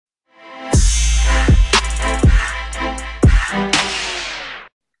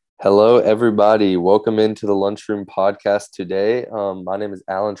Hello, everybody. Welcome into the Lunchroom Podcast today. My name is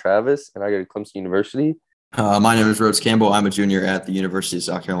Alan Travis, and I go to Clemson University. My name is Rhodes Campbell. I'm a junior at the University of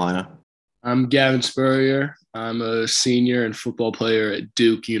South Carolina. I'm Gavin Spurrier. I'm a senior and football player at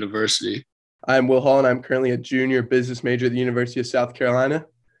Duke University. I'm Will Hall, and I'm currently a junior business major at the University of South Carolina.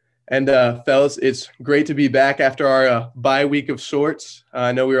 And fellas, it's great to be back after our bye week of sorts.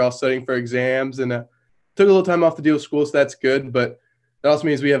 I know we were all studying for exams and took a little time off to deal with school, so that's good. But that also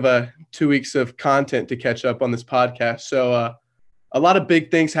means we have 2 weeks of content to catch up on this podcast. So a lot of big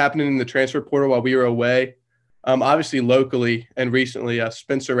things happening in the transfer portal while we were away. Obviously, locally and recently,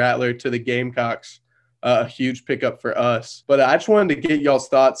 Spencer Rattler to the Gamecocks, a huge pickup for us. But I just wanted to get y'all's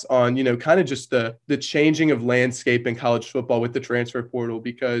thoughts on, kind of just the changing of landscape in college football with the transfer portal,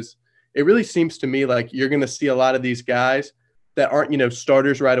 because it really seems to me like you're going to see a lot of these guys that aren't,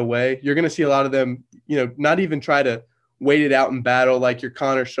 starters right away. You're going to see a lot of them, not even try to wait it out in battle, like your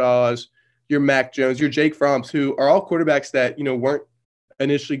Connor Shaws, your Mac Jones, your Jake Fromms, who are all quarterbacks that, weren't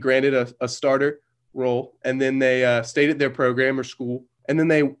initially granted a starter role, and then they stayed at their program or school, and then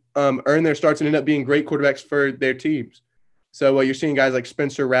they earn their starts and end up being great quarterbacks for their teams. So you're seeing guys like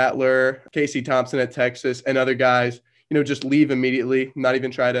Spencer Rattler, Casey Thompson at Texas, and other guys, just leave immediately, not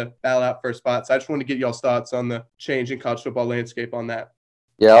even try to battle out for a spot. So I just want to get y'all's thoughts on the change in college football landscape on that.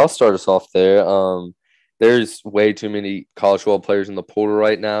 Yeah, I'll start us off there. There's way too many college football players in the portal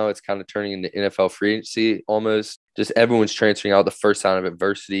right now. It's kind of turning into NFL free agency almost. Just everyone's transferring out the first sign of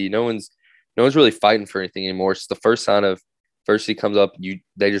adversity. No one's really fighting for anything anymore. It's the first sign of adversity comes up,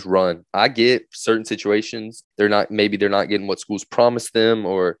 they just run. I get certain situations, they're not getting what schools promised them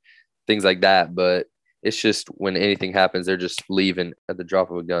or things like that, but it's just when anything happens, they're just leaving at the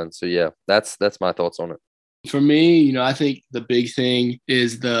drop of a gun. So yeah, that's my thoughts on it. For me, I think the big thing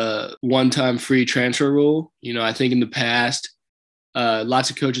is the one-time free transfer rule. I think in the past,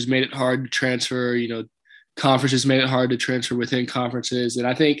 lots of coaches made it hard to transfer. Conferences made it hard to transfer within conferences. And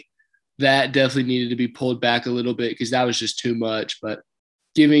I think that definitely needed to be pulled back a little bit because that was just too much. But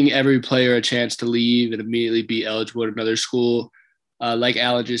giving every player a chance to leave and immediately be eligible at another school, like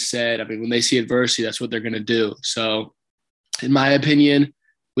Alan just said, when they see adversity, that's what they're going to do. So in my opinion,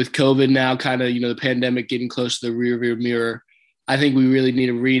 with COVID now kind of, the pandemic getting close to the rearview mirror, I think we really need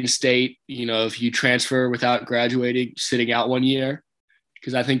to reinstate, if you transfer without graduating, sitting out 1 year,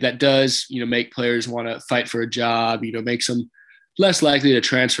 because I think that does, make players want to fight for a job, makes them less likely to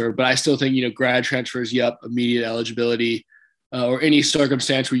transfer. But I still think, grad transfers, immediate eligibility, or any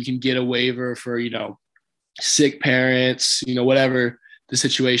circumstance where you can get a waiver for, sick parents, whatever the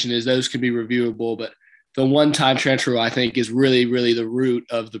situation is, those can be reviewable. But the one-time transfer, I think, is really, really the root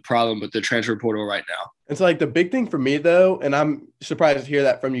of the problem with the transfer portal right now. And so, the big thing for me, though, and I'm surprised to hear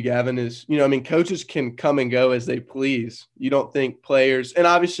that from you, Gavin, is, coaches can come and go as they please. You don't think players – and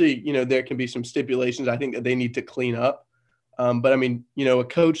obviously, there can be some stipulations I think that they need to clean up. But, a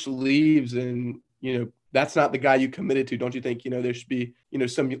coach leaves and, that's not the guy you committed to. Don't you think, there should be,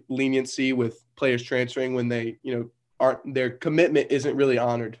 some leniency with players transferring when they, aren't – their commitment isn't really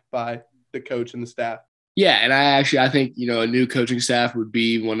honored by the coach and the staff? Yeah, and I think, a new coaching staff would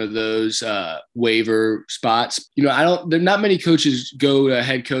be one of those waiver spots. There are not many coaches go to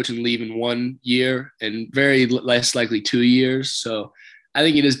head coach and leave in 1 year and very less likely 2 years. So I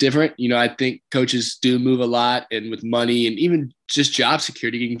think it is different. I think coaches do move a lot, and with money and even just job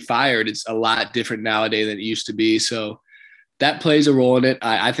security, getting fired, it's a lot different nowadays than it used to be. So that plays a role in it.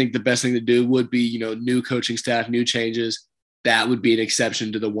 I think the best thing to do would be, new coaching staff, new changes. That would be an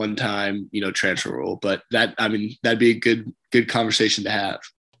exception to the one-time, transfer rule. But that'd be a good conversation to have.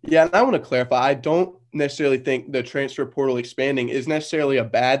 Yeah, and I want to clarify. I don't necessarily think the transfer portal expanding is necessarily a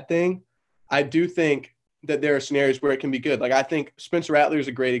bad thing. I do think that there are scenarios where it can be good. Like, I think Spencer Rattler is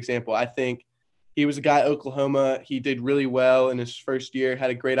a great example. I think he was a guy at Oklahoma. He did really well in his first year,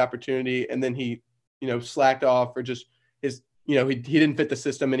 had a great opportunity, and then he, slacked off or just his, he didn't fit the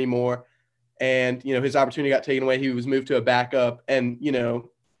system anymore. And, his opportunity got taken away. He was moved to a backup. And,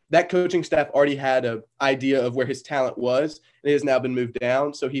 that coaching staff already had an idea of where his talent was. And it has now been moved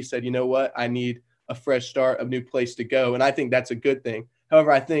down. So he said, you know what? I need a fresh start, a new place to go. And I think that's a good thing.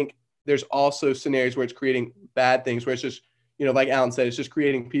 However, I think there's also scenarios where it's creating bad things, where it's just, like Alan said, it's just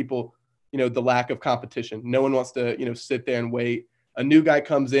creating people, the lack of competition. No one wants to, sit there and wait. A new guy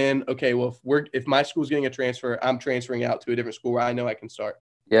comes in. Okay, well, if my school's getting a transfer, I'm transferring out to a different school where I know I can start.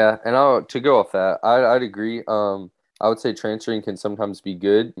 Yeah, and to go off that, I'd agree. I would say transferring can sometimes be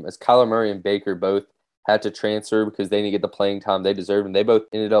good. As Kyler Murray and Baker both had to transfer because they didn't get the playing time they deserved, and they both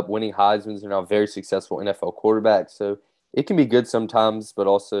ended up winning Heismans. They're now very successful NFL quarterbacks. So it can be good sometimes, but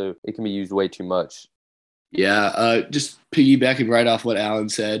also it can be used way too much. Yeah, just piggybacking right off what Alan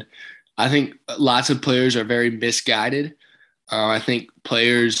said, I think lots of players are very misguided. I think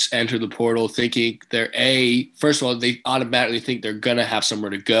players enter the portal thinking first of all, they automatically think they're going to have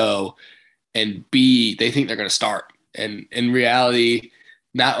somewhere to go. And B, they think they're going to start. And in reality,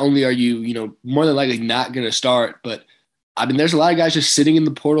 not only are you, more than likely not going to start, but I mean, there's a lot of guys just sitting in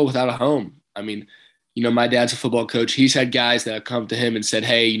the portal without a home. I mean, my dad's a football coach. He's had guys that have come to him and said,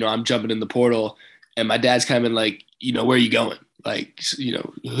 hey, I'm jumping in the portal. And my dad's kind of been like, where are you going? Like,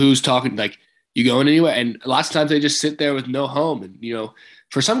 who's talking? Like, you going anywhere? And lots of times they just sit there with no home. And,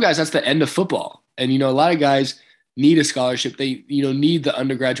 for some guys, that's the end of football. And, a lot of guys need a scholarship. They, need the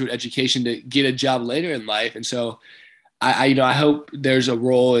undergraduate education to get a job later in life. And so I hope there's a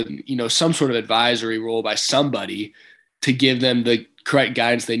role in, some sort of advisory role by somebody to give them the correct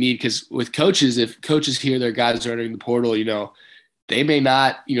guidance they need. Because with coaches, if coaches hear their guys are entering the portal, they may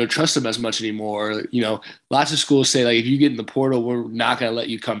not, trust them as much anymore. Lots of schools say, like, if you get in the portal, we're not going to let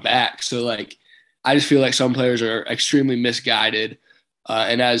you come back. So, like, I just feel like some players are extremely misguided.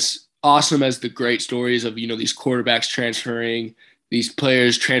 And as awesome as the great stories of, these quarterbacks transferring, these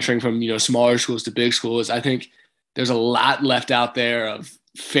players transferring from, smaller schools to big schools, I think there's a lot left out there of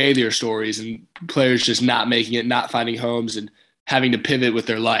failure stories and players just not making it, not finding homes, and having to pivot with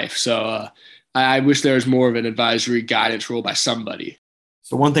their life. So I wish there was more of an advisory guidance role by somebody.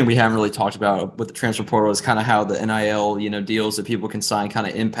 So one thing we haven't really talked about with the transfer portal is kind of how the NIL, deals that people can sign kind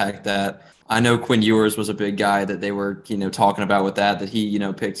of impact that. I know Quinn Ewers was a big guy that they were, talking about with that he,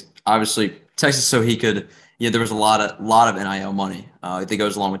 picked obviously Texas so he could, there was a lot of NIL money that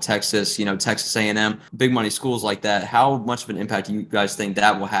goes along with Texas, Texas A&M, big money schools like that. How much of an impact do you guys think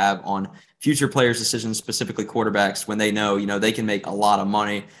that will have on future players' decisions, specifically quarterbacks, when they know, they can make a lot of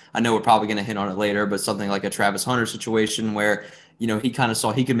money? I know we're probably going to hit on it later, but something like a Travis Hunter situation where, he kind of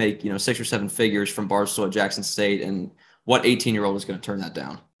saw he could make, 6 or 7 figures from Barstool at Jackson State, and what 18-year-old is going to turn that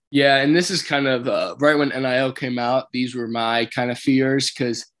down? Yeah, and this is kind of right when NIL came out, these were my kind of fears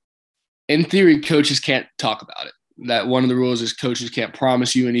because in theory, coaches can't talk about it. That one of the rules is coaches can't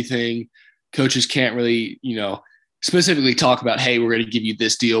promise you anything. Coaches can't really, specifically talk about, hey, we're going to give you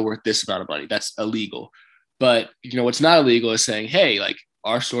this deal worth this amount of money. That's illegal. But, what's not illegal is saying, hey, like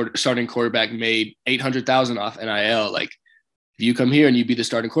our starting quarterback made $800,000 off NIL. Like, if you come here and you be the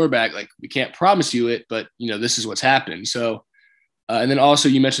starting quarterback, like we can't promise you it, but, this is what's happening. So, and then also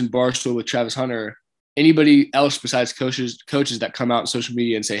you mentioned Barstool with Travis Hunter. Anybody else besides coaches that come out on social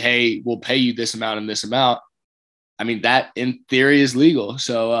media and say, hey, we'll pay you this amount and this amount. I mean, that in theory is legal.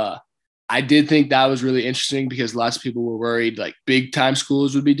 So I did think that was really interesting because lots of people were worried like big time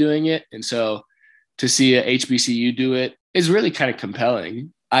schools would be doing it. And so to see a HBCU do it is really kind of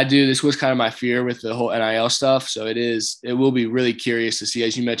compelling. This was kind of my fear with the whole NIL stuff. So it will be really curious to see,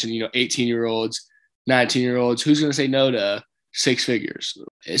 as you mentioned, 18-year-olds, 19-year-olds, who's going to say no to 6 figures.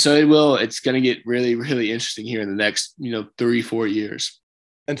 So it's going to get really, really interesting here in the next, 3-4 years.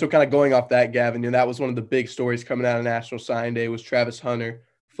 And so kind of going off that, Gavin, that was one of the big stories coming out of National Signing Day was Travis Hunter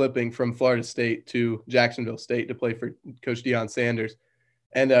flipping from Florida State to Jacksonville State to play for Coach Deion Sanders.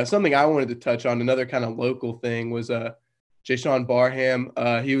 And something I wanted to touch on, another kind of local thing, was Jaysean Barham.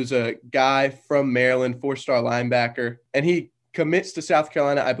 He was a guy from Maryland, 4-star linebacker, and he commits to South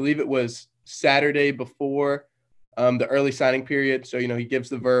Carolina. I believe it was Saturday before the early signing period. So, he gives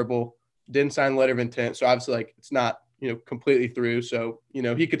the verbal, didn't sign letter of intent. So obviously like it's not, completely through. So,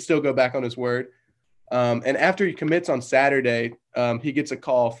 he could still go back on his word. And after he commits on Saturday, he gets a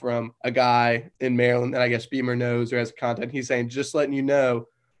call from a guy in Maryland that I guess Beamer knows or has contact. He's saying, just letting you know,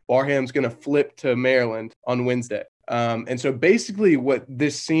 Barham's going to flip to Maryland on Wednesday. And so basically what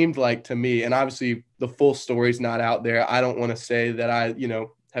this seemed like to me, and obviously the full story's not out there. I don't want to say that I,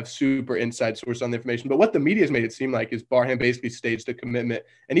 have super inside source on the information, but what the media has made it seem like is Barham basically staged a commitment,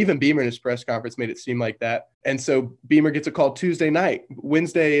 and even Beamer in his press conference made it seem like that. And so Beamer gets a call Tuesday night.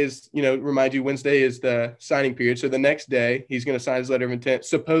 Wednesday is, remind you, Wednesday is the signing period. So the next day he's going to sign his letter of intent,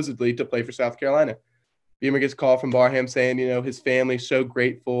 supposedly to play for South Carolina. Beamer gets a call from Barham saying, his family's so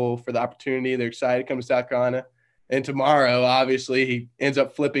grateful for the opportunity. They're excited to come to South Carolina. And tomorrow, obviously, he ends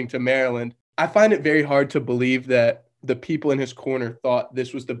up flipping to Maryland. I find it very hard to believe that the people in his corner thought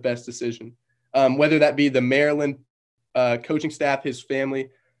this was the best decision, whether that be the Maryland coaching staff, his family.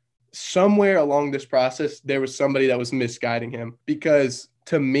 Somewhere along this process, there was somebody that was misguiding him, because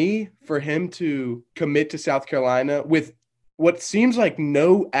to me, for him to commit to South Carolina with what seems like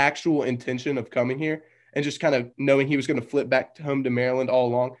no actual intention of coming here and just kind of knowing he was going to flip back home to Maryland all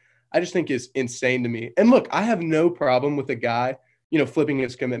along, I just think is insane to me. And look, I have no problem with a guy, flipping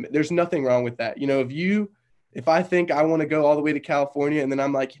his commitment. There's nothing wrong with that. If I think I want to go all the way to California and then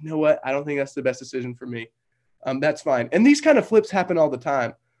I'm like, you know what, I don't think that's the best decision for me, that's fine. And these kind of flips happen all the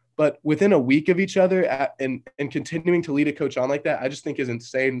time. But within a week of each other and continuing to lead a coach on like that, I just think is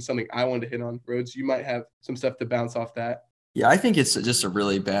insane and something I wanted to hit on. Rhodes, you might have some stuff to bounce off that. Yeah, I think it's just a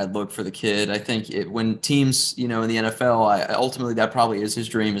really bad look for the kid. I think when teams, in the NFL, ultimately that probably is his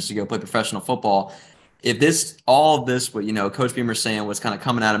dream, is to go play professional football. If all of this, what Coach Beamer's saying, was kind of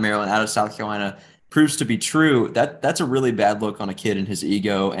coming out of Maryland, out of South Carolina, proves to be true, that's a really bad look on a kid and his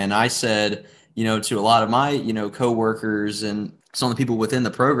ego. And I said, to a lot of my, coworkers and some of the people within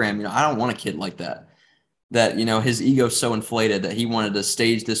the program, I don't want a kid like that. That, his ego's so inflated that he wanted to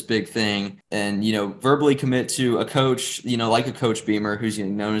stage this big thing and, verbally commit to a coach, like a Coach Beamer, who's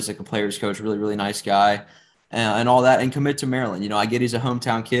known as like a player's coach, really, really nice guy, and all that, and commit to Maryland. I get he's a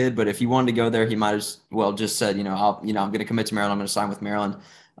hometown kid, but if he wanted to go there, he might as well just said, I'm going to commit to Maryland. I'm going to sign with Maryland.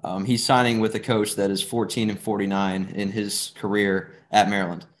 He's signing with a coach that is 14-49 in his career at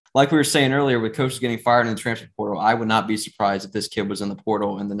Maryland. Like we were saying earlier, with coaches getting fired in the transfer portal, I would not be surprised if this kid was in the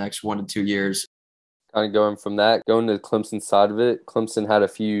portal in the next 1 to 2 years. Kind of going from that, going to the Clemson side of it, Clemson had a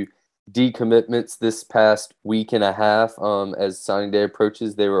few decommitments this past week and a half. As signing day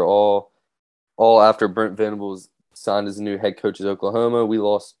approaches, they were all after Brent Venables signed as the new head coach at Oklahoma. We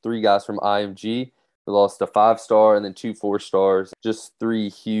lost 3 guys from IMG. We lost a 5-star and then 2 4-stars. Just 3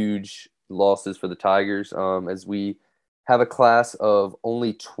 huge losses for the Tigers. As we have a class of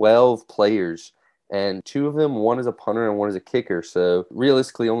only 12 players. And 2 of them, one is a punter and one is a kicker. So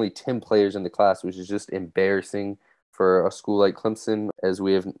realistically, only 10 players in the class, which is just embarrassing for a school like Clemson, as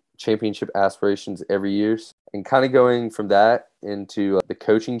we have championship aspirations every year. And kind of going from that into the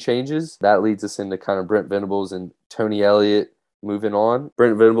coaching changes, that leads us into kind of Brent Venables and Tony Elliott moving on.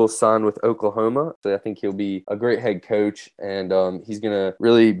 Brent Venables signed with Oklahoma, so I think he'll be a great head coach, and he's going to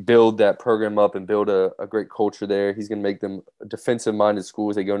really build that program up and build a great culture there. He's going to make them a defensive-minded school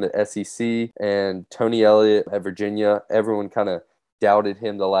as they go into the SEC. And Tony Elliott at Virginia, everyone kind of doubted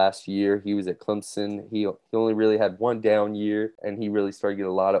him the last year. He was at Clemson. He only really had 1 down year, and he really started getting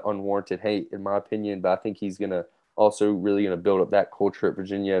a lot of unwarranted hate, in my opinion. But I think he's going to also really going to build up that culture at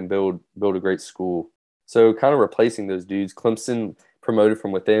Virginia and build a great school. So kind of replacing those dudes, Clemson promoted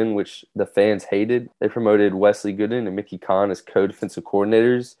from within, which the fans hated. They promoted Wesley Gooden and Mickey Kahn as co-defensive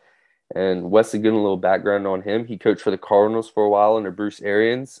coordinators. And Wesley Gooden, a little background on him. He coached for the Cardinals for a while under Bruce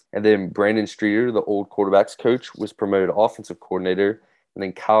Arians. And then Brandon Streeter, the old quarterbacks coach, was promoted offensive coordinator. And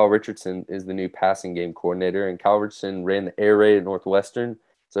then Kyle Richardson is the new passing game coordinator. And Kyle Richardson ran the air raid at Northwestern.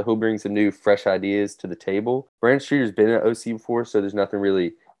 So he'll bring some new, fresh ideas to the table. Brandon Streeter's been at OC before, so there's nothing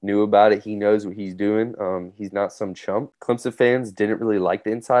really new about it. He knows what he's doing. He's not some chump. Clemson fans didn't really like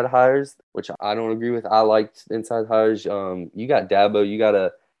the inside hires, which I don't agree with. I liked inside hires. You got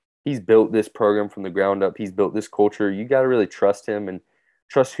Dabo. He's built this program from the ground up. He's built this culture. You got to really trust him and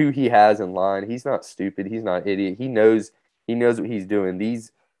trust who he has in line. He's not stupid. He's not an idiot. He knows what he's doing.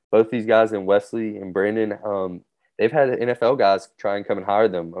 Both these guys, and Wesley and Brandon, they've had NFL guys try and come and hire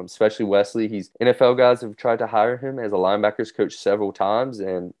them, especially Wesley. NFL guys have tried to hire him as a linebackers coach several times,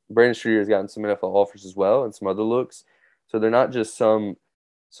 and Brandon Streeter has gotten some NFL offers as well and some other looks. So they're not just some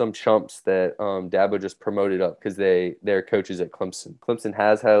chumps that Dabo just promoted up because they're coaches at Clemson. Clemson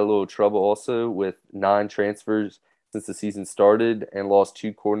has had a little trouble also with 9 transfers since the season started and lost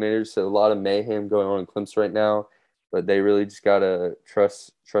 2 coordinators. So a lot of mayhem going on in Clemson right now, but they really just got to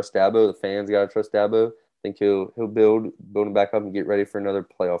trust Dabo. The fans got to trust Dabo. I think he'll build him back up and get ready for another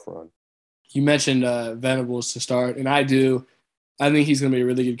playoff run. You mentioned Venables to start, and I do. I think he's going to be a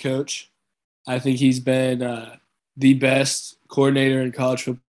really good coach. I think he's been the best coordinator in college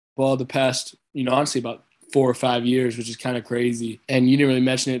football the past, honestly, about 4 or 5 years, which is kind of crazy. And you didn't really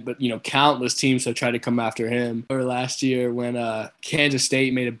mention it, but, countless teams have tried to come after him. Or last year when Kansas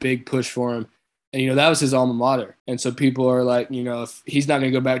State made a big push for him, and, that was his alma mater. And so people are like, if he's not going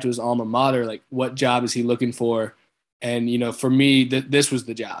to go back to his alma mater, like what job is he looking for? And, for me, this was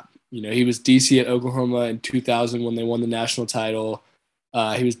the job. He was DC at Oklahoma in 2000 when they won the national title.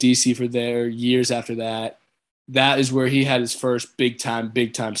 He was DC for their years after that. That is where he had his first big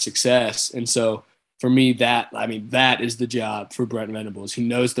time success. And so for me, that is the job for Brent Venables. He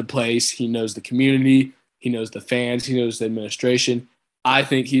knows the place. He knows the community. He knows the fans. He knows the administration. I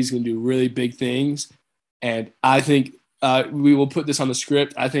think he's going to do really big things, and I think we will put this on the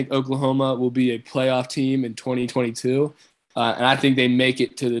script. I think Oklahoma will be a playoff team in 2022, and I think they make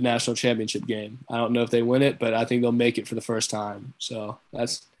it to the national championship game. I don't know if they win it, but I think they'll make it for the first time. So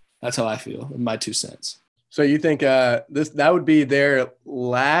that's how I feel, in my 2 cents. So you think that would be their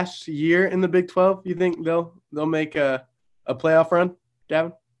last year in the Big 12? You think they'll make a playoff run,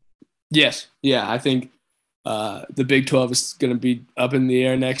 Davin? Yes. Yeah, I think The Big 12 is going to be up in the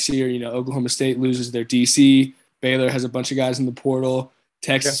air next year. You know, Oklahoma State loses their DC. Baylor has a bunch of guys in the portal.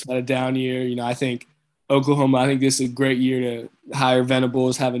 Texas had a down year. You know, I think this is a great year to hire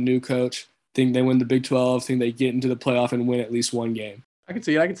Venables, have a new coach. Think they win the Big 12. Think they get into the playoff and win at least one game. I can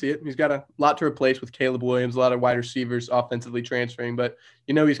see it. He's got a lot to replace with Caleb Williams, a lot of wide receivers offensively transferring, but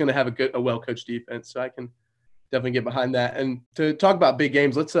you know he's going to have a well-coached defense, so I can definitely get behind that. And to talk about big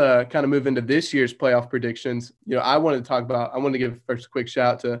games, let's kind of move into this year's playoff predictions. You know, I wanted to give first a quick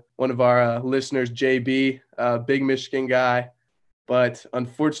shout out to one of our listeners, JB, big Michigan guy. But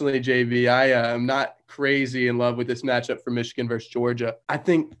unfortunately, JB, I am not crazy in love with this matchup for Michigan versus Georgia. I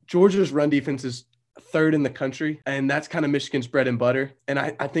think Georgia's run defense is third in the country, and that's kind of Michigan's bread and butter. And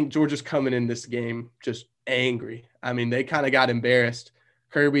I think Georgia's coming in this game just angry. I mean, they kind of got embarrassed.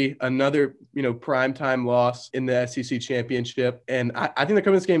 Kirby, another, primetime loss in the SEC championship. And I think they're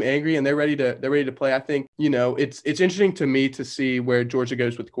coming this game angry and they're ready to play. I think, it's interesting to me to see where Georgia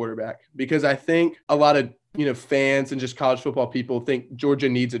goes with quarterback, because I think a lot of, fans and just college football people think Georgia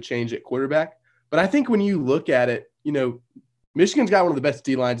needs a change at quarterback. But I think when you look at it, Michigan's got one of the best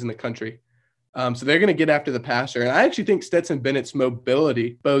D lines in the country. So they're going to get after the passer. And I actually think Stetson Bennett's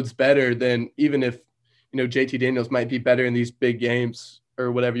mobility bodes better than even if, JT Daniels might be better in these big games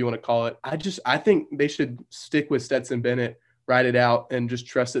or whatever you want to call it. I think they should stick with Stetson Bennett, ride it out, and just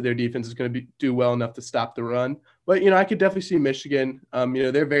trust that their defense is going to do well enough to stop the run. But, I could definitely see Michigan.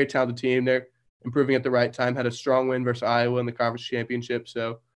 They're a very talented team. They're improving at the right time, had a strong win versus Iowa in the conference championship.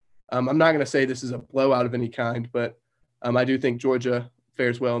 So I'm not going to say this is a blowout of any kind, but I do think Georgia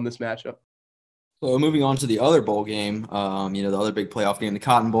fares well in this matchup. So moving on to the other bowl game, the other big playoff game, the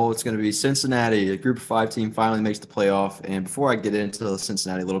Cotton Bowl, it's going to be Cincinnati. A Group of 5 team finally makes the playoff. And before I get into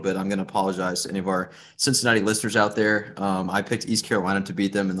Cincinnati a little bit, I'm going to apologize to any of our Cincinnati listeners out there. I picked East Carolina to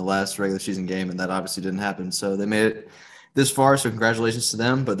beat them in the last regular season game, and that obviously didn't happen. So they made it this far, so congratulations to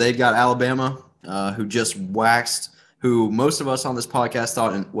them. But they've got Alabama, who just waxed, who most of us on this podcast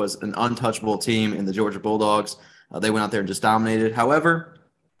thought was an untouchable team in the Georgia Bulldogs. They went out there and just dominated. However,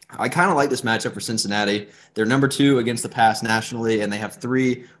 I kind of like this matchup for Cincinnati. They're number 2 against the pass nationally, and they have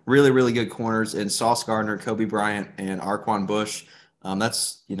 3 really, really good corners in Sauce Gardner, Kobe Bryant, and Arquon Bush.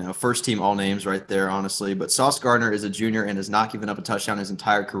 That's, first team all names right there, honestly. But Sauce Gardner is a junior and has not given up a touchdown his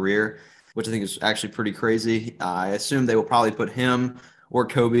entire career, which I think is actually pretty crazy. I assume they will probably put him or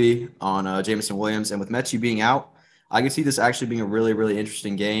Kobe on Jameson Williams. And with Mechie being out, I can see this actually being a really, really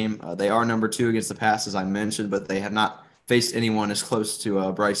interesting game. They are number 2 against the pass, as I mentioned, but they have not faced anyone as close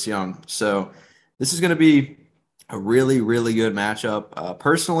to Bryce Young. So this is going to be a really, really good matchup.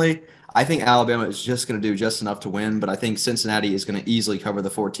 Personally, I think Alabama is just going to do just enough to win, but I think Cincinnati is going to easily cover the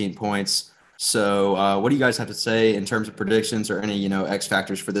 14 points. So what do you guys have to say in terms of predictions or any, X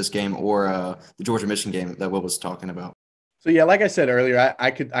factors for this game or the Georgia-Michigan game that Will was talking about? So, yeah, like I said earlier,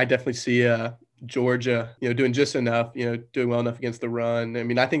 I definitely see Georgia, doing just enough, doing well enough against the run. I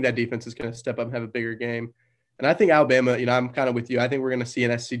mean, I think that defense is going to step up and have a bigger game. And I think Alabama, I'm kind of with you. I think we're going to see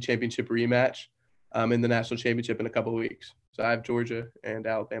an SEC championship rematch in the national championship in a couple of weeks. So I have Georgia and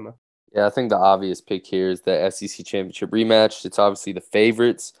Alabama. Yeah, I think the obvious pick here is the SEC championship rematch. It's obviously the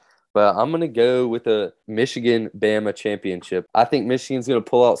favorites, but I'm going to go with a Michigan-Bama championship. I think Michigan's going to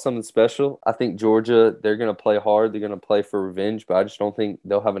pull out something special. I think Georgia, they're going to play hard. They're going to play for revenge, but I just don't think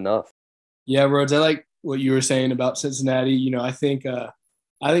they'll have enough. Yeah, Rhodes, I like what you were saying about Cincinnati. I think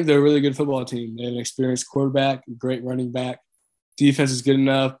they're a really good football team. They have an experienced quarterback, a great running back. Defense is good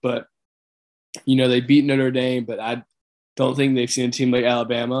enough, but, they beat Notre Dame, but I don't think they've seen a team like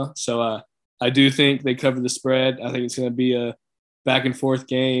Alabama. So I do think they cover the spread. I think it's going to be a back-and-forth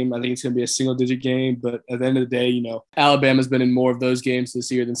game. I think it's going to be a single-digit game. But at the end of the day, Alabama's been in more of those games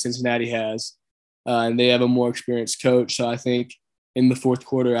this year than Cincinnati has, and they have a more experienced coach. So I think in the fourth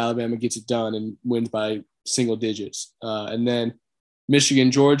quarter, Alabama gets it done and wins by single digits. And then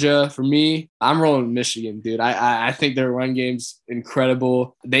Michigan, Georgia, for me, I'm rolling with Michigan, dude. I think their run game's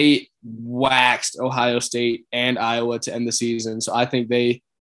incredible. They waxed Ohio State and Iowa to end the season. So I think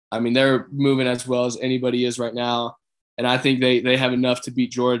they're moving as well as anybody is right now. And I think they have enough to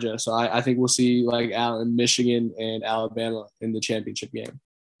beat Georgia. So I think we'll see Michigan and Alabama in the championship game.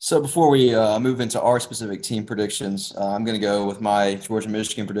 So before we move into our specific team predictions, I'm going to go with my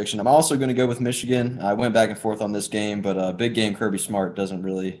Georgia-Michigan prediction. I'm also going to go with Michigan. I went back and forth on this game, but big game Kirby Smart doesn't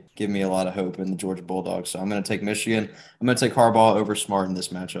really give me a lot of hope in the Georgia Bulldogs. So I'm going to take Michigan. I'm going to take Harbaugh over Smart in this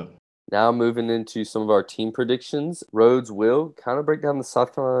matchup. Now moving into some of our team predictions. Rhodes will kind of break down the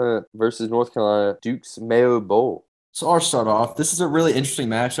South Carolina versus North Carolina Duke's Mayo Bowl. So I'll start off. This is a really interesting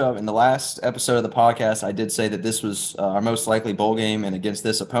matchup. In the last episode of the podcast, I did say that this was our most likely bowl game and against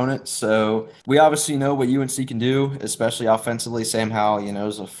this opponent. So we obviously know what UNC can do, especially offensively. Sam Howell,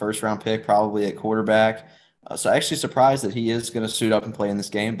 is a first-round pick probably at quarterback. So actually surprised that he is going to suit up and play in this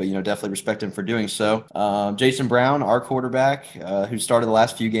game, but, definitely respect him for doing so. Jason Brown, our quarterback, who started the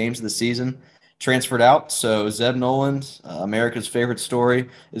last few games of the season, transferred out. So Zeb Noland, America's favorite story,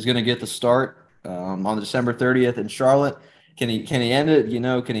 is going to get the start on December 30th in Charlotte. Can he end it?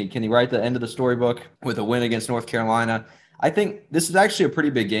 Can he write the end of the storybook with a win against North Carolina? I think this is actually a pretty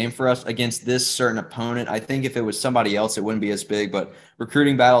big game for us against this certain opponent. I think if it was somebody else, it wouldn't be as big, but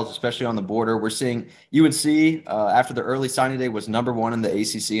recruiting battles, especially on the border, we're seeing UNC after the early signing day was number one in the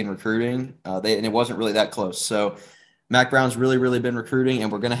ACC in recruiting, and it wasn't really that close. So Mac Brown's really, really been recruiting,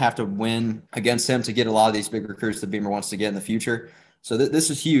 and we're going to have to win against him to get a lot of these big recruits that Beamer wants to get in the future. So this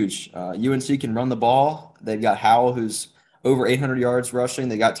is huge. UNC can run the ball. They've got Howell, who's over 800 yards rushing.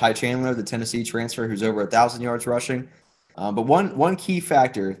 They got Ty Chandler, the Tennessee transfer, who's over 1,000 yards rushing. But one key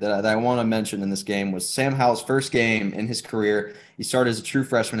factor that I want to mention in this game was Sam Howell's first game in his career. He started as a true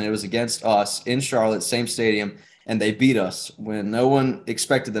freshman, and it was against us in Charlotte, same stadium, and they beat us when no one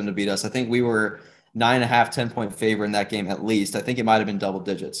expected them to beat us. I think we were 9.5, 10-point favor in that game at least. I think it might have been double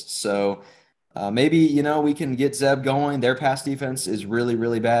digits. So maybe, we can get Zeb going. Their pass defense is really,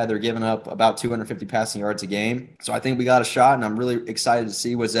 really bad. They're giving up about 250 passing yards a game. So I think we got a shot, and I'm really excited to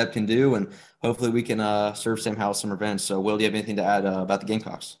see what Zeb can do, and hopefully we can serve Sam Howell some revenge. So, Will, do you have anything to add about the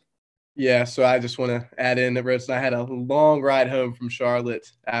Gamecocks? Yeah, so I just want to add in that Rose and I had a long ride home from Charlotte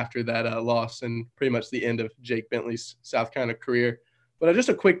after that loss and pretty much the end of Jake Bentley's South Carolina career. But just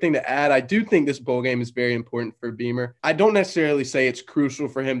a quick thing to add, I do think this bowl game is very important for Beamer. I don't necessarily say it's crucial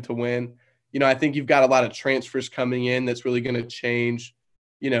for him to win. I think you've got a lot of transfers coming in that's really going to change,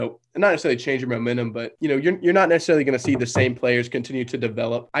 not necessarily change your momentum, but, you're not necessarily going to see the same players continue to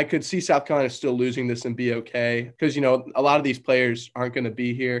develop. I could see South Carolina still losing this and be okay because, a lot of these players aren't going to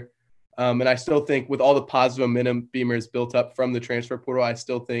be here. And I still think with all the positive momentum Beamer has built up from the transfer portal, I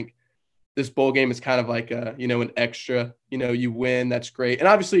still think this bowl game is kind of like an extra, you win, that's great. And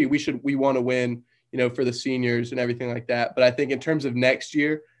obviously we want to win, for the seniors and everything like that. But I think in terms of next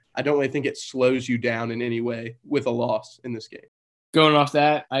year, I don't really think it slows you down in any way with a loss in this game. Going off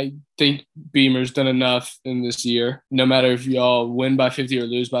that, I think Beamer's done enough in this year. No matter if y'all win by 50 or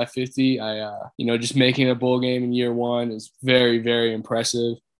lose by 50, just making a bowl game in year one is very, very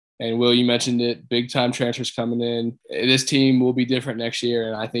impressive. And Will, you mentioned it, big time transfers coming in. This team will be different next year.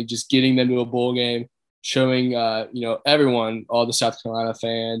 And I think just getting them to a bowl game, showing, everyone, all the South Carolina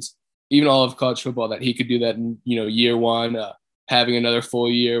fans, even all of college football, that he could do that in, year one, having another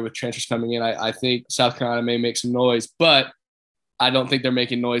full year with transfers coming in. I think South Carolina may make some noise, but I don't think they're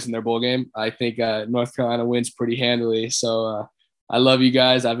making noise in their bowl game. I think North Carolina wins pretty handily. So I love you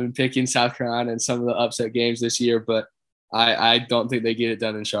guys. I've been picking South Carolina in some of the upset games this year, but I don't think they get it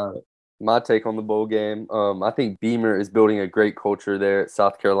done in Charlotte. My take on the bowl game, I think Beamer is building a great culture there at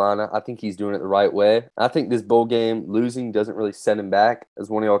South Carolina. I think he's doing it the right way. I think this bowl game, losing doesn't really set him back,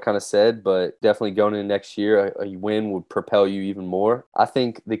 as one of y'all kind of said, but definitely going into next year, a win would propel you even more. I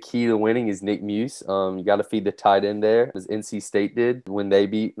think the key to winning is Nick Muse. You got to feed the tight end there, as NC State did when they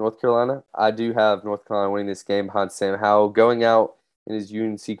beat North Carolina. I do have North Carolina winning this game behind Sam Howell, going out in his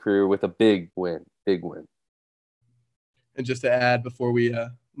UNC career with a big win. And just to add before we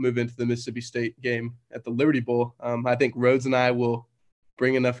move into the Mississippi State game at the Liberty Bowl, I think Rhodes and I will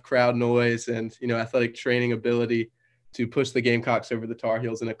bring enough crowd noise and, athletic training ability to push the Gamecocks over the Tar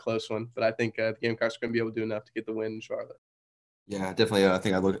Heels in a close one. But I think the Gamecocks are going to be able to do enough to get the win in Charlotte. Yeah, definitely. I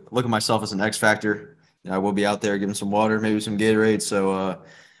think I look at myself as an X factor. I will be out there giving some water, maybe some Gatorade. So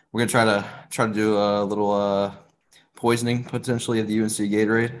we're gonna try to do a little poisoning potentially of the UNC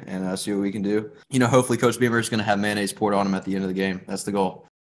Gatorade and see what we can do. Hopefully Coach Beamer is going to have mayonnaise poured on him at the end of the game. That's the goal.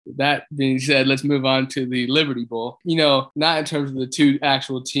 That being said, let's move on to the Liberty Bowl. Not in terms of the two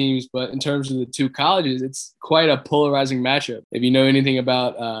actual teams, but in terms of the two colleges, it's quite a polarizing matchup. If you know anything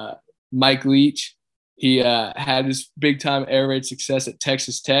about Mike Leach, he had this big-time air raid success at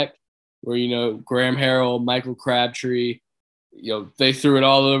Texas Tech, where, Graham Harrell, Michael Crabtree, they threw it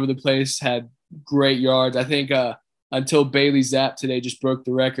all over the place, had great yards. I think until Bailey Zapp today just broke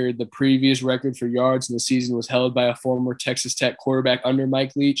the record. The previous record for yards in the season was held by a former Texas Tech quarterback under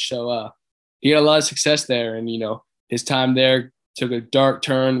Mike Leach. So he had a lot of success there. And, his time there took a dark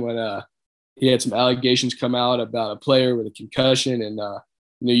turn when he had some allegations come out about a player with a concussion. And,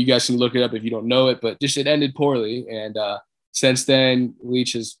 you guys can look it up if you don't know it, but just it ended poorly. And since then,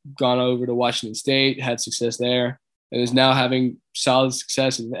 Leach has gone over to Washington State, had success there, and is now having solid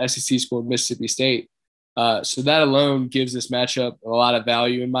success in the SEC school, Mississippi State. So that alone gives this matchup a lot of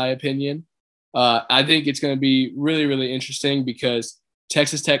value, in my opinion. I think it's going to be really, really interesting because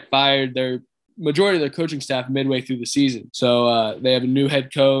Texas Tech fired their majority of their coaching staff midway through the season. So they have a new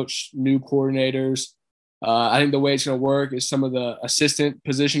head coach, new coordinators. I think the way it's going to work is some of the assistant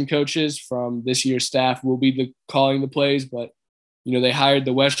position coaches from this year's staff will be calling the plays, but they hired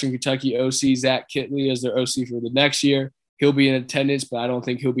the Western Kentucky OC, Zach Kitley, as their OC for the next year. He'll be in attendance, but I don't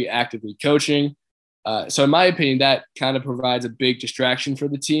think he'll be actively coaching. So in my opinion, that kind of provides a big distraction for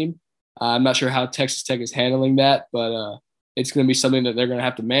the team. I'm not sure how Texas Tech is handling that, but it's going to be something that they're going to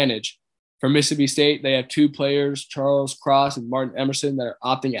have to manage. For Mississippi State, they have two players, Charles Cross and Martin Emerson, that are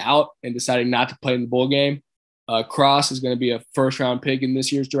opting out and deciding not to play in the bowl game. Cross is going to be a first-round pick in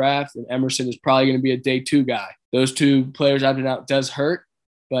this year's draft, and Emerson is probably going to be a day two guy. Those two players opting out does hurt,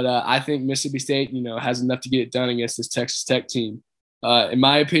 but I think Mississippi State, has enough to get it done against this Texas Tech team. In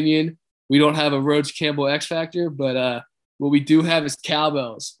my opinion, we don't have a Rhodes Campbell X factor, but what we do have is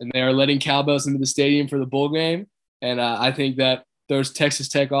cowbells, and they are letting cowbells into the stadium for the bowl game. And I think that throws Texas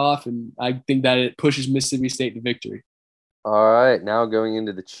Tech off, and I think that it pushes Mississippi State to victory. All right, now going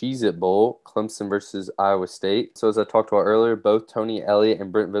into the Cheez-It Bowl, Clemson versus Iowa State. So as I talked about earlier, both Tony Elliott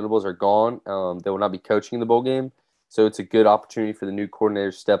and Brent Venables are gone. They will not be coaching the bowl game. So it's a good opportunity for the new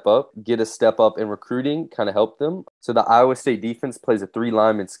coordinator to step up, get a step up in recruiting, kind of help them. So the Iowa State defense plays a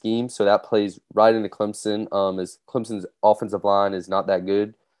 3-lineman scheme, so that plays right into Clemson, as Clemson's offensive line is not that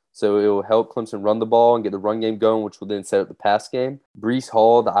good. So it will help Clemson run the ball and get the run game going, which will then set up the pass game. Breece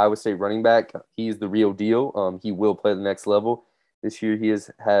Hall, the Iowa State running back, he's the real deal. He will play the next level. This year he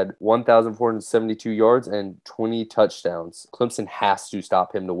has had 1,472 yards and 20 touchdowns. Clemson has to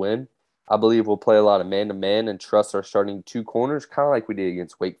stop him to win. I believe we'll play a lot of man-to-man and trust our starting two corners, kind of like we did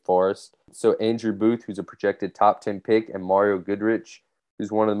against Wake Forest. So Andrew Booth, who's a projected top 10 pick, and Mario Goodrich,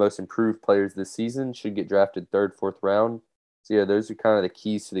 who's one of the most improved players this season, should get drafted 3rd, 4th round. So, yeah, those are kind of the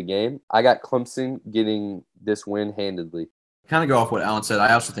keys to the game. I got Clemson getting this win handedly. Kind of go off what Alan said.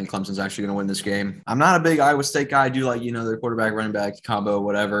 I also think Clemson's actually going to win this game. I'm not a big Iowa State guy. I do like, their quarterback, running back combo,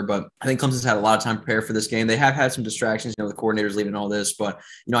 whatever. But I think Clemson's had a lot of time to prepare for this game. They have had some distractions, the coordinators leaving all this. But,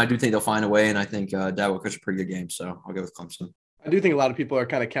 I do think they'll find a way. And I think Dabo coached a pretty good game. So I'll go with Clemson. I do think a lot of people are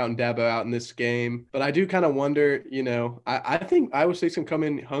kind of counting Dabo out in this game, but I do kind of wonder, I think Iowa State's can come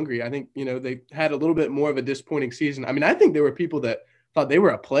in hungry. I think, they had a little bit more of a disappointing season. I mean, I think there were people that thought they were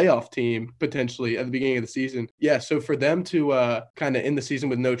a playoff team potentially at the beginning of the season. Yeah, so for them to kind of end the season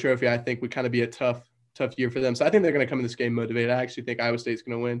with no trophy, I think would kind of be a tough year for them. So I think they're going to come in this game motivated. I actually think Iowa State's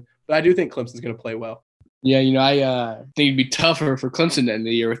going to win, but I do think Clemson's going to play well. Yeah, I think it'd be tougher for Clemson to end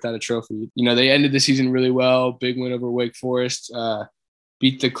the year without a trophy. They ended the season really well. Big win over Wake Forest,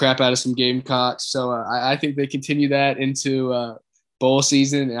 beat the crap out of some Gamecocks. So I think they continue that into bowl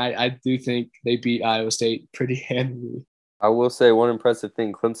season, and I do think they beat Iowa State pretty handily. I will say one impressive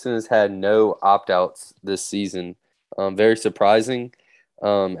thing, Clemson has had no opt-outs this season. Very surprising.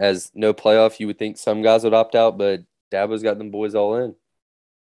 As no playoff, you would think some guys would opt out, but Dabo's got them boys all in.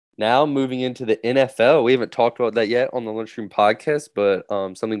 Now moving into the NFL, we haven't talked about that yet on the Lunchroom podcast, but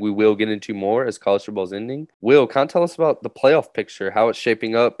something we will get into more as college football is ending. Will, kind of tell us about the playoff picture, how it's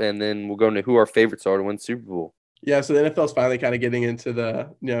shaping up, and then we'll go into who our favorites are to win Super Bowl. Yeah, so the NFL is finally kind of getting into the,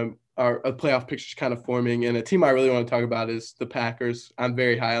 our playoff picture's kind of forming, and a team I really want to talk about is the Packers. I'm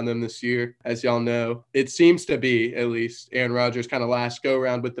very high on them this year, as y'all know. It seems to be, at least, Aaron Rodgers' kind of last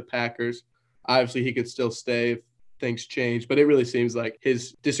go-around with the Packers. Obviously, he could still stay if things change, but it really seems like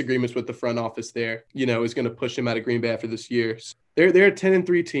his disagreements with the front office there, is going to push him out of Green Bay after this year. So they're a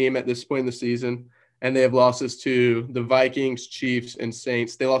 10-3 team at this point in the season, and they have losses to the Vikings, Chiefs, and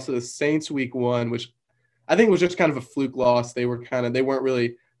Saints. They lost to the Saints week 1, which I think was just kind of a fluke loss. They hadn't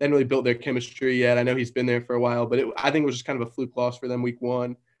really built their chemistry yet. I know he's been there for a while, but I think it was just kind of a fluke loss for them week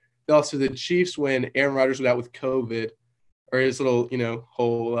 1. They lost to the Chiefs when Aaron Rodgers was out with COVID, or his little,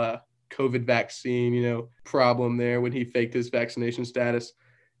 whole COVID vaccine, problem there when he faked his vaccination status.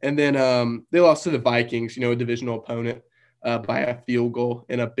 And then they lost to the Vikings, a divisional opponent by a field goal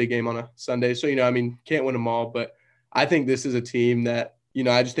in a big game on a Sunday. So, can't win them all. But I think this is a team that,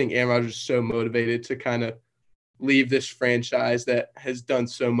 I just think Aaron Rodgers is so motivated to kind of leave this franchise that has done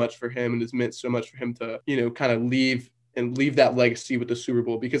so much for him and has meant so much for him to, kind of leave that legacy with the Super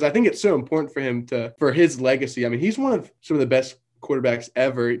Bowl, because I think it's so important for him for his legacy. I mean, he's one of some of the best quarterbacks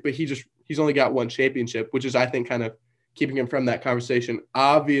ever, but he's only got one championship, which is, I think, kind of keeping him from that conversation.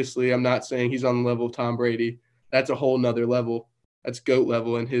 Obviously, I'm not saying he's on the level of Tom Brady. That's a whole nother level. That's GOAT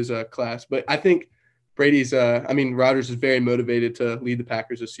level in his class. But I think Rodgers is very motivated to lead the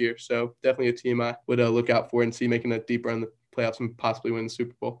Packers this year. So definitely a team I would look out for and see making a deep run in the playoffs and possibly win the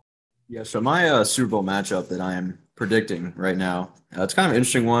Super Bowl. Yeah, so my Super Bowl matchup that I am predicting right now, it's kind of an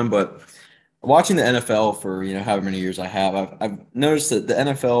interesting one, but watching the NFL for however many years I have, I've noticed that the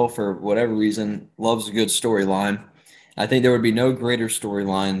NFL for whatever reason loves a good storyline. I think there would be no greater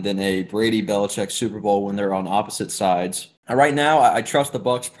storyline than a Brady Belichick Super Bowl when they're on opposite sides. Right now, I trust the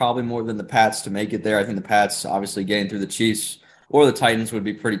Bucks probably more than the Pats to make it there. I think the Pats obviously getting through the Chiefs or the Titans would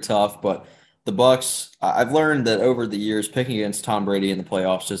be pretty tough, but the Bucks, I've learned that over the years, picking against Tom Brady in the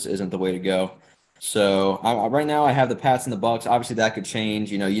playoffs just isn't the way to go. So right now, I have the Pats and the Bucks. Obviously, that could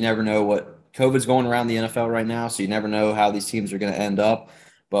change. You never know what COVID's going around the NFL right now, so you never know how these teams are going to end up.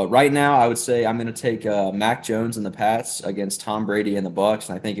 But right now, I would say I'm going to take Mac Jones and the Pats against Tom Brady and the Bucks,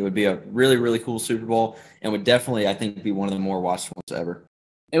 and I think it would be a really, really cool Super Bowl, and would definitely, I think, be one of the more watched ones ever.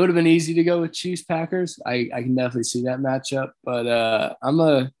 It would have been easy to go with Chiefs Packers. I can definitely see that matchup, but I'm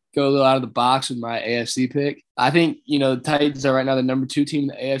gonna go a little out of the box with my AFC pick. I think the Titans are right now the number 2 team in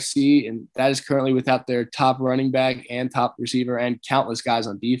the AFC, and that is currently without their top running back and top receiver and countless guys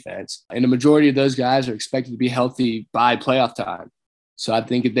on defense. And the majority of those guys are expected to be healthy by playoff time. So I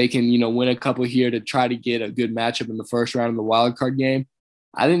think if they can win a couple here to try to get a good matchup in the first round of the wild card game,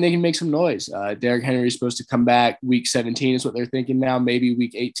 I think they can make some noise. Derrick Henry is supposed to come back week 17 is what they're thinking now, maybe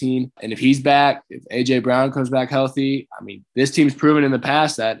week 18. And if he's back, if A.J. Brown comes back healthy, I mean, this team's proven in the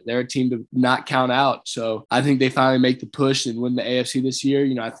past that they're a team to not count out. So I think they finally make the push and win the AFC this year.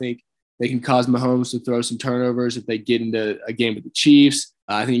 I think they can cause Mahomes to throw some turnovers if they get into a game with the Chiefs.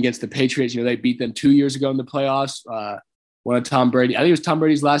 I think against the Patriots, they beat them 2 years ago in the playoffs. One of Tom Brady, I think it was Tom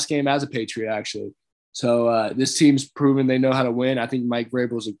Brady's last game as a Patriot, actually. So this team's proven they know how to win. I think Mike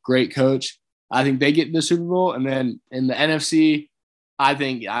Vrabel is a great coach. I think they get in the Super Bowl. And then in the NFC, I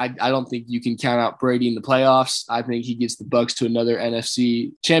don't think you can count out Brady in the playoffs. I think he gets the Bucks to another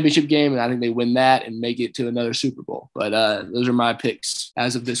NFC championship game, and I think they win that and make it to another Super Bowl. But those are my picks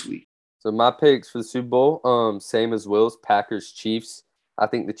as of this week. So my picks for the Super Bowl, same as Will's, Packers, Chiefs. I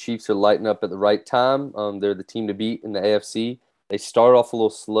think the Chiefs are lighting up at the right time. They're the team to beat in the AFC. They started off a little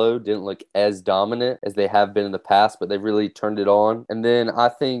slow, didn't look as dominant as they have been in the past, but they've really turned it on. And then I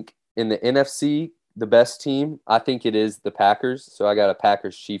think in the NFC, the best team, I think it is the Packers. So I got a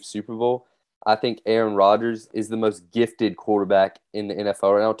Packers-Chiefs Super Bowl. I think Aaron Rodgers is the most gifted quarterback in the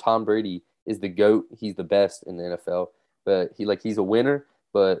NFL right now. Tom Brady is the GOAT. He's the best in the NFL. But he's a winner,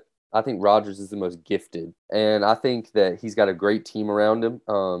 but I think Rodgers is the most gifted. And I think that he's got a great team around him.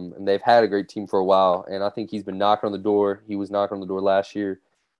 And they've had a great team for a while. And I think he's been knocking on the door. He was knocking on the door last year.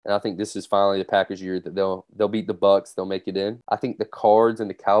 And I think this is finally the Packers' year that they'll beat the Bucks. They'll make it in. I think the Cards and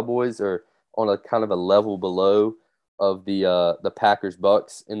the Cowboys are on a kind of a level below of the Packers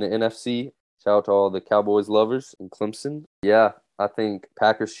Bucks in the NFC. Shout out to all the Cowboys lovers in Clemson. Yeah, I think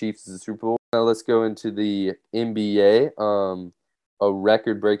Packers Chiefs is the Super Bowl. Now let's go into the NBA. A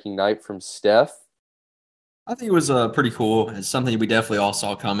record-breaking night from Steph. I think it was pretty cool. It's something we definitely all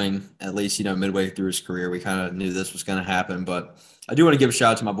saw coming, at least, midway through his career. We kind of knew this was going to happen. But I do want to give a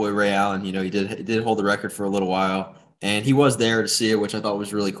shout out to my boy Ray Allen. He did hold the record for a little while. And he was there to see it, which I thought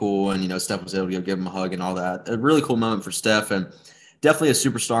was really cool. And, Steph was able to give him a hug and all that. A really cool moment for Steph. And definitely a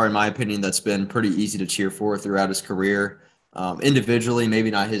superstar, in my opinion, that's been pretty easy to cheer for throughout his career. Individually,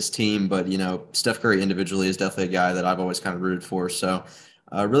 maybe not his team, but Steph Curry individually is definitely a guy that I've always kind of rooted for. So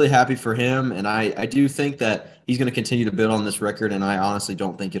really happy for him, and I do think that he's going to continue to build on this record, and I honestly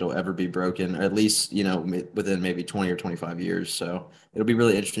don't think it'll ever be broken, or at least within maybe 20 or 25 years. So it'll be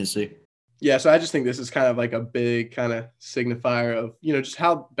really interesting to see. Yeah, so I just think this is kind of like a big kind of signifier of just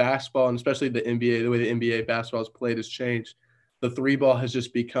how basketball, and especially the NBA, the way the NBA basketball is played, has changed. The three ball has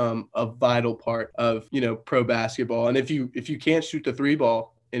just become a vital part of, pro basketball. And if you can't shoot the three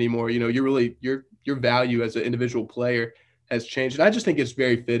ball anymore, you're really, your value as an individual player has changed. And I just think it's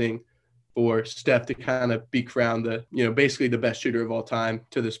very fitting for Steph to kind of be crowned the, basically the best shooter of all time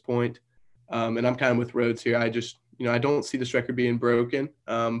to this point. And I'm kind of with Rhodes here. I just, I don't see this record being broken.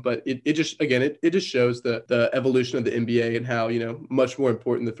 But it just, again, it just shows the evolution of the NBA and how, much more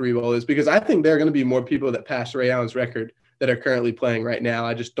important the three ball is, because I think there are going to be more people that pass Ray Allen's record that are currently playing right now.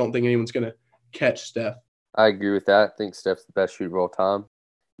 I just don't think anyone's going to catch Steph. I agree with that. I think Steph's the best shooter of all time.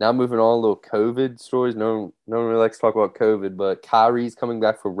 Now moving on, a little COVID stories. No one really likes to talk about COVID, but Kyrie's coming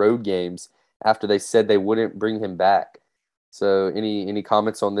back for road games after they said they wouldn't bring him back. So any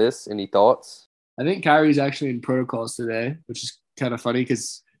comments on this? Any thoughts? I think Kyrie's actually in protocols today, which is kind of funny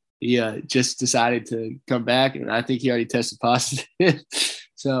because he just decided to come back, and I think he already tested positive.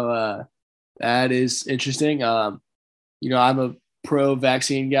 So that is interesting. I'm a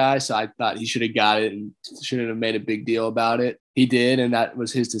pro-vaccine guy, so I thought he should have got it and shouldn't have made a big deal about it. He did, and that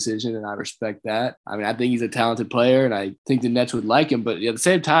was his decision, and I respect that. I mean, I think he's a talented player, and I think the Nets would like him. But at the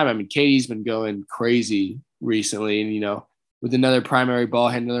same time, I mean, KD's been going crazy recently, and, with another primary ball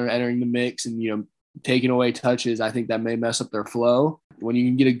handler entering the mix and, taking away touches, I think that may mess up their flow. When you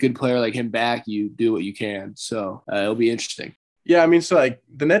can get a good player like him back, you do what you can. So it'll be interesting. Yeah, I mean, so like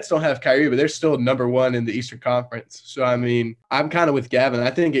the Nets don't have Kyrie, but they're still number one in the Eastern Conference. So, I mean, I'm kind of with Gavin.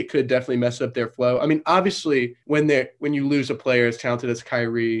 I think it could definitely mess up their flow. I mean, obviously, when you lose a player as talented as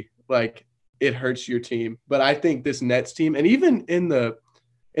Kyrie, like it hurts your team. But I think this Nets team, and even in the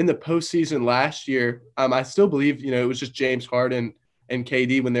postseason last year, I still believe, it was just James Harden and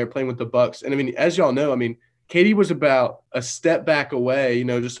KD when they were playing with the Bucks. And I mean, as y'all know, I mean, KD was about a step back away,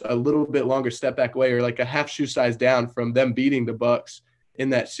 just a little bit longer step back away, or like a half shoe size down from them beating the Bucks in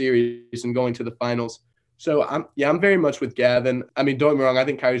that series and going to the finals. So I'm very much with Gavin. I mean, don't get me wrong, I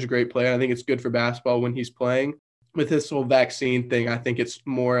think Kyrie's a great player. I think it's good for basketball when he's playing. With this whole vaccine thing, I think it's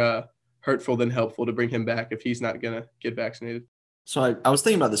more hurtful than helpful to bring him back if he's not going to get vaccinated. So I was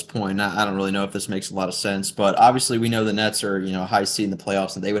thinking about this point. I don't really know if this makes a lot of sense, but obviously we know the Nets are, high seed in the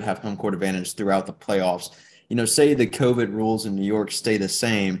playoffs, and they would have home court advantage throughout the playoffs. Say the COVID rules in New York stay the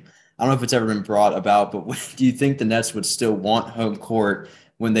same. I don't know if it's ever been brought about, but do you think the Nets would still want home court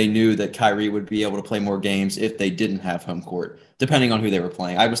when they knew that Kyrie would be able to play more games if they didn't have home court, depending on who they were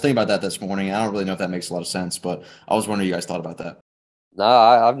playing? I was thinking about that this morning. I don't really know if that makes a lot of sense, but I was wondering if you guys thought about that. No,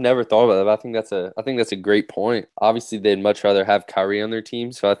 I've never thought about that. But I think that's a great point. Obviously, they'd much rather have Kyrie on their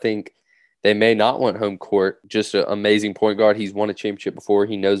team, so I think they may not want home court. Just an amazing point guard. He's won a championship before.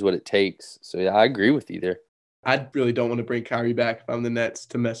 He knows what it takes. So yeah, I agree with you there. I really don't want to bring Kyrie back if I'm the Nets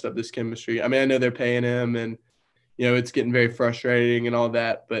to mess up this chemistry. I mean, I know they're paying him, and it's getting very frustrating and all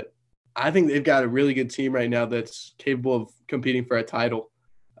that, but I think they've got a really good team right now that's capable of competing for a title.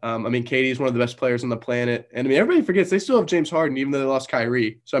 I mean, KD is one of the best players on the planet. And I mean, everybody forgets they still have James Harden, even though they lost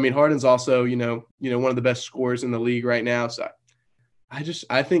Kyrie. So, I mean, Harden's also, one of the best scorers in the league right now. So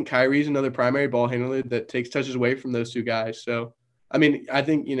I think Kyrie's another primary ball handler that takes touches away from those two guys. So, I mean, I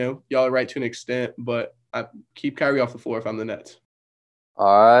think, y'all are right to an extent, but I keep Kyrie off the floor if I'm the Nets.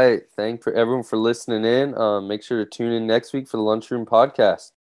 All right. Thank for everyone for listening in. Make sure to tune in next week for the Lunchroom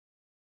Podcast.